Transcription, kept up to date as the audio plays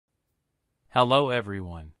Hello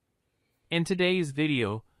everyone. In today's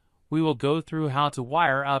video, we will go through how to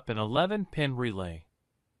wire up an 11-pin relay.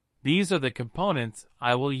 These are the components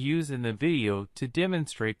I will use in the video to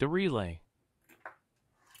demonstrate the relay.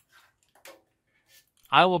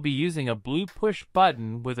 I will be using a blue push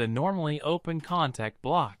button with a normally open contact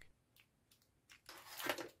block.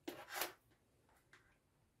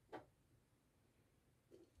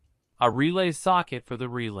 A relay socket for the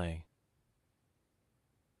relay.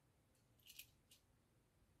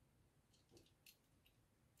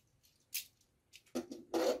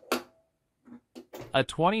 A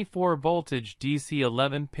 24 voltage DC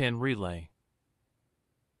 11-pin relay.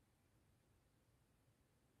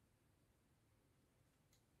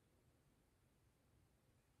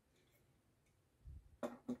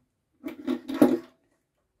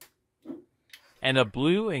 And a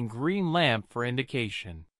blue and green lamp for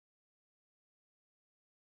indication.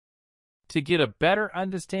 To get a better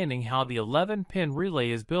understanding how the 11-pin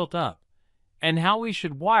relay is built up and how we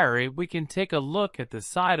should wire it, we can take a look at the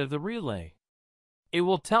side of the relay. It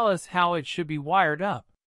will tell us how it should be wired up.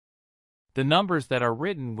 The numbers that are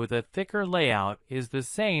written with a thicker layout is the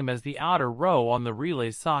same as the outer row on the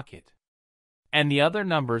relay socket, and the other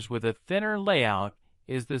numbers with a thinner layout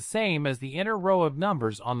is the same as the inner row of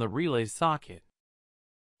numbers on the relay socket.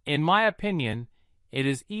 In my opinion, it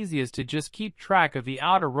is easiest to just keep track of the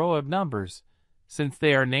outer row of numbers, since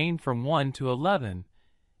they are named from 1 to 11,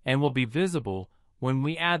 and will be visible when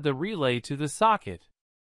we add the relay to the socket.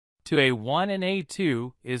 To A1 and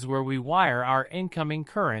A2 is where we wire our incoming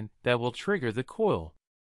current that will trigger the coil.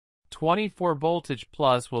 24 voltage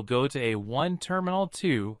plus will go to A1 terminal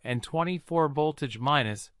 2 and 24 voltage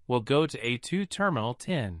minus will go to A2 terminal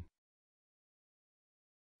 10.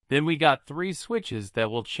 Then we got 3 switches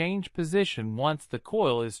that will change position once the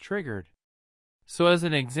coil is triggered. So as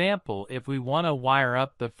an example, if we want to wire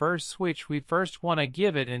up the first switch, we first want to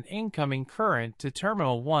give it an incoming current to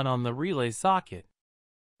terminal 1 on the relay socket.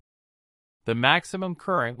 The maximum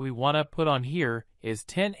current we want to put on here is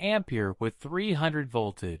 10 ampere with 300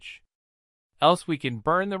 voltage. Else we can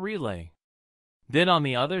burn the relay. Then on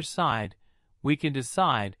the other side, we can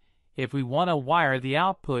decide if we want to wire the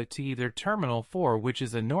output to either terminal 4, which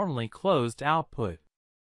is a normally closed output,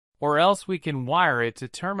 or else we can wire it to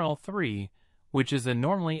terminal 3, which is a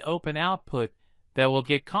normally open output that will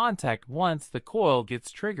get contact once the coil gets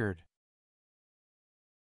triggered.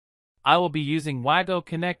 I will be using WAGO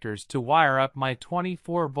connectors to wire up my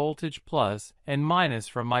 24 voltage plus and minus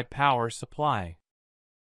from my power supply.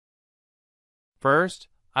 First,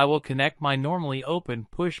 I will connect my normally open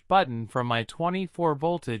push button from my 24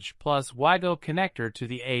 voltage plus WAGO connector to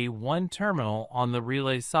the A1 terminal on the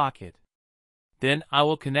relay socket. Then I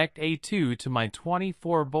will connect A2 to my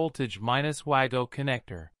 24 voltage minus WAGO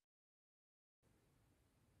connector.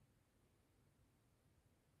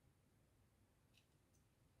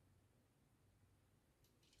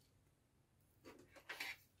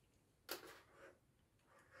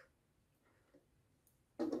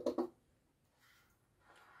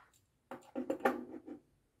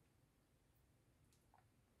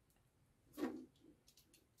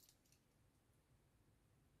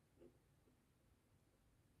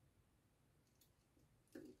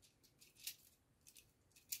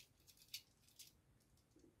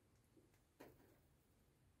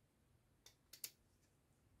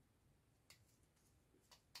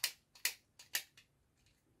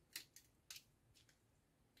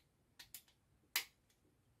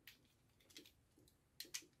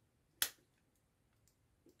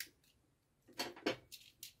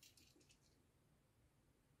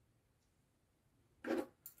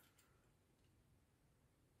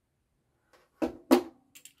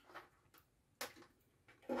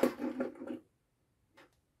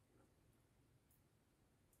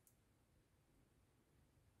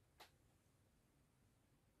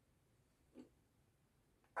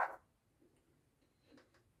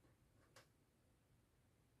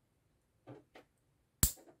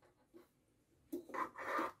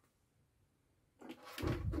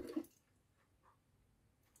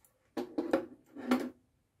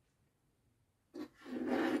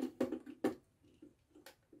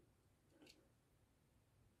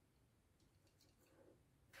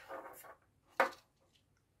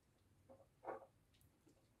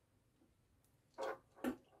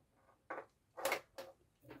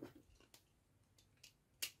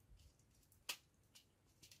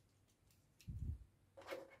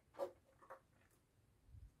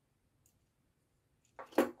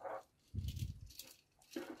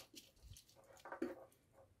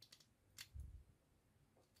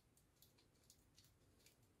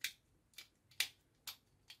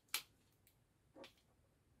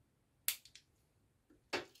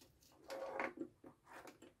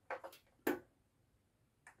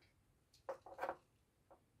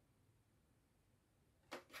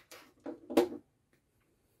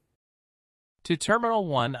 To terminal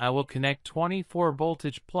 1, I will connect 24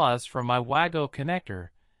 voltage plus from my WAGO connector.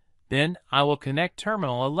 Then I will connect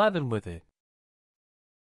terminal 11 with it.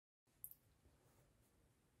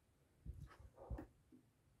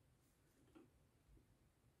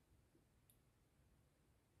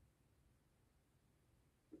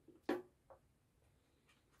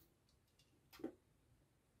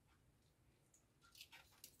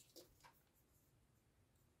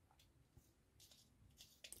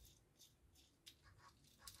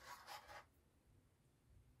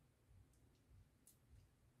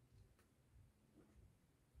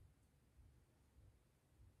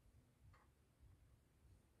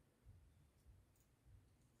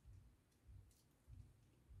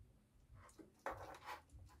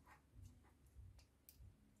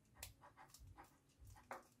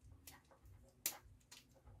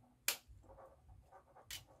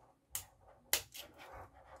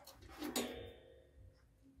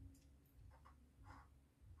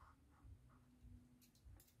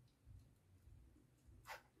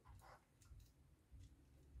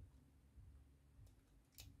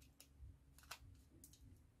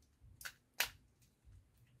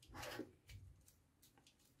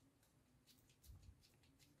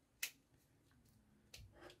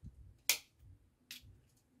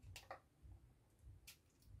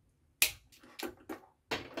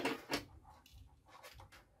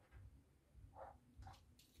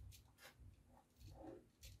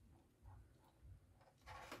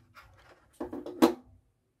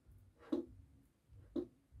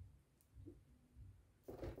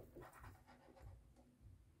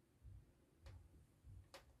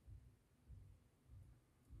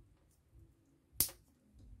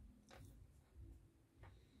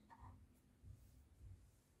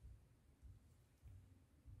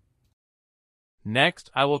 Next,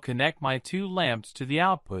 I will connect my 2 lamps to the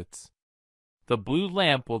outputs. The blue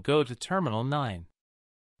lamp will go to terminal 9,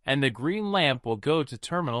 and the green lamp will go to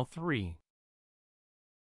terminal 3.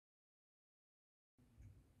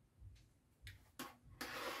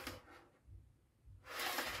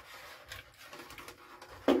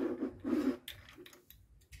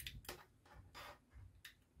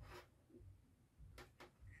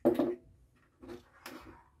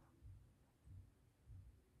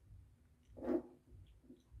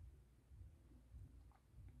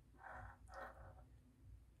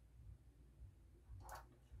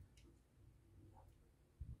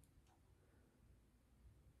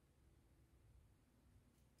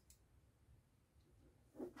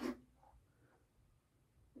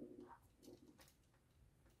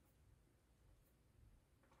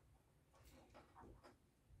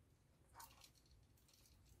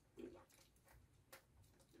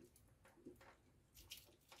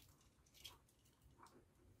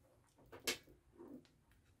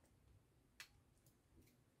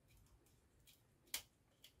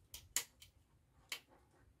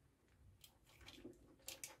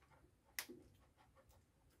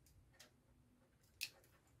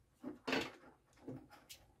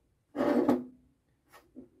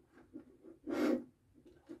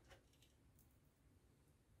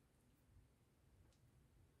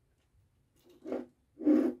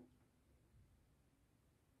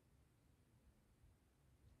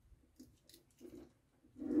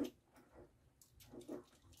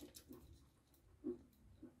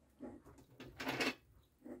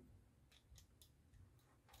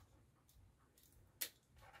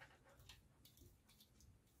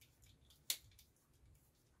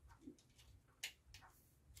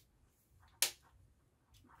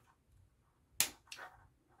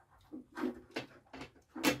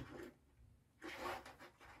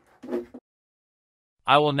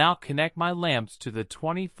 I will now connect my lamps to the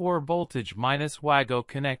 24 voltage minus WAGO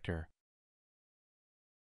connector.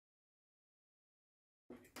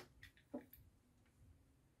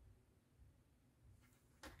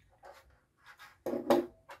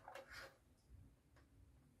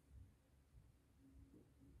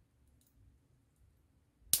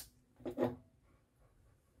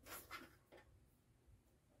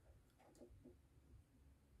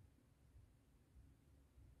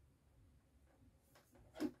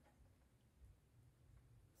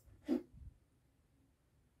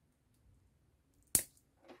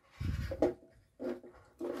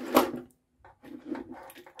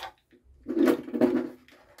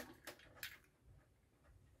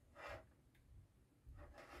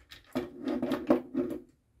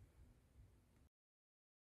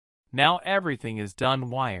 Now everything is done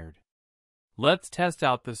wired. Let's test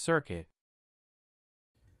out the circuit.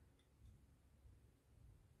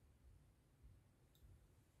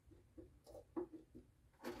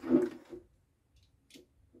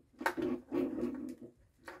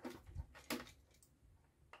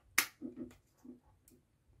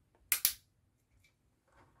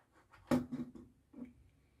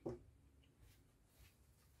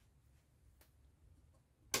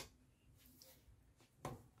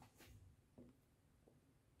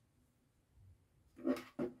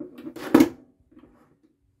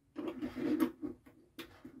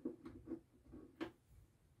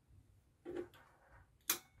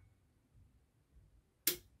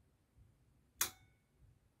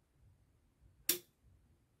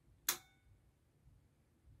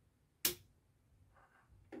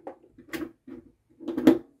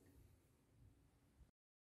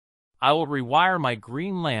 I will rewire my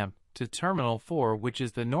green lamp to terminal 4, which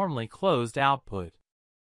is the normally closed output.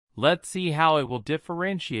 Let's see how it will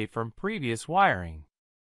differentiate from previous wiring.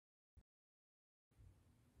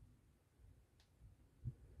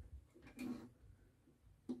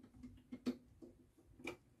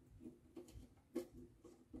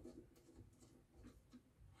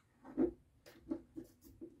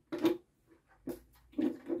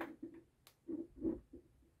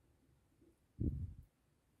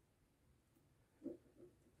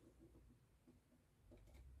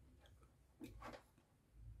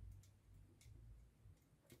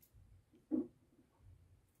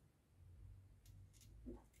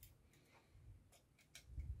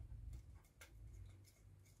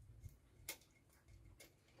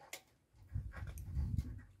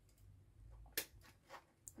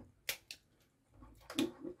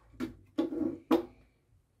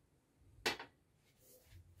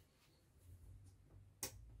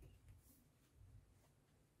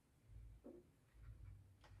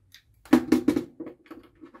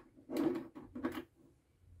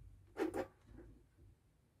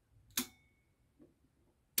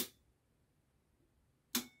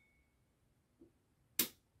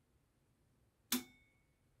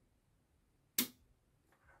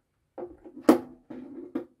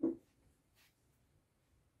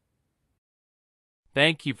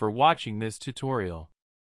 Thank you for watching this tutorial.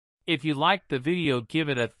 If you liked the video, give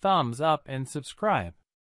it a thumbs up and subscribe.